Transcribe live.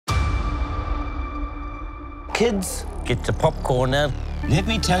kids, get your popcorn out. Let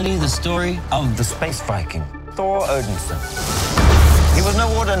me tell you the story of the space Viking, Thor Odinson. He was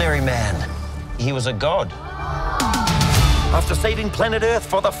no ordinary man. He was a god. After saving planet Earth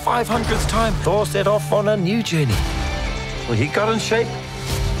for the 500th time, Thor set off on a new journey. Well, he got in shape.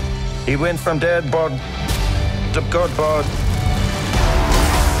 He went from dad bod to god bod.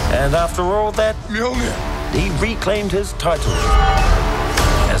 And after all that, he reclaimed his title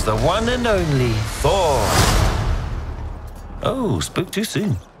as the one and only Thor. Oh, spoke too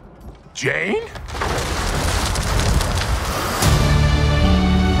soon. Jane?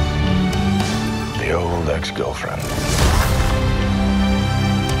 The old ex-girlfriend.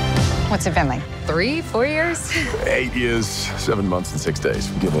 What's it been, like 3, 4 years? 8 years, 7 months and 6 days,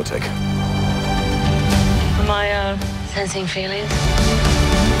 give or take. Am I, sensing feelings?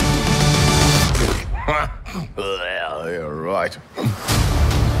 Well, you're right.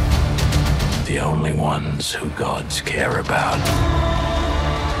 The only ones who gods care about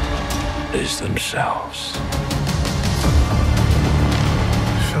is themselves.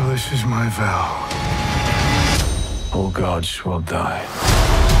 So this is my vow. All gods will die.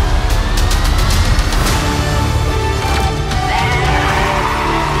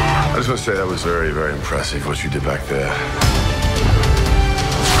 I just want to say that was very, very impressive what you did back there.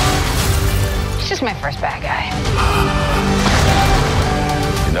 He's just my first bad guy.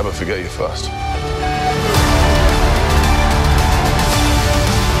 You never forget your first.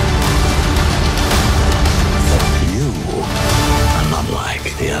 You are not like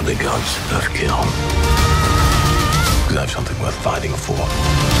the other gods of kill. Because I have something worth fighting for.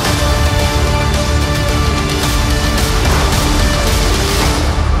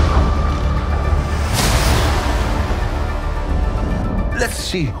 Let's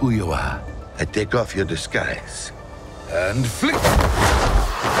see who you are. I take off your disguise. And flick.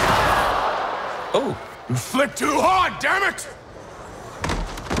 Oh. You flicked too hard, damn it!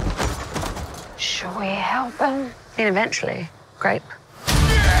 Should we help him? I mean, eventually. Grape.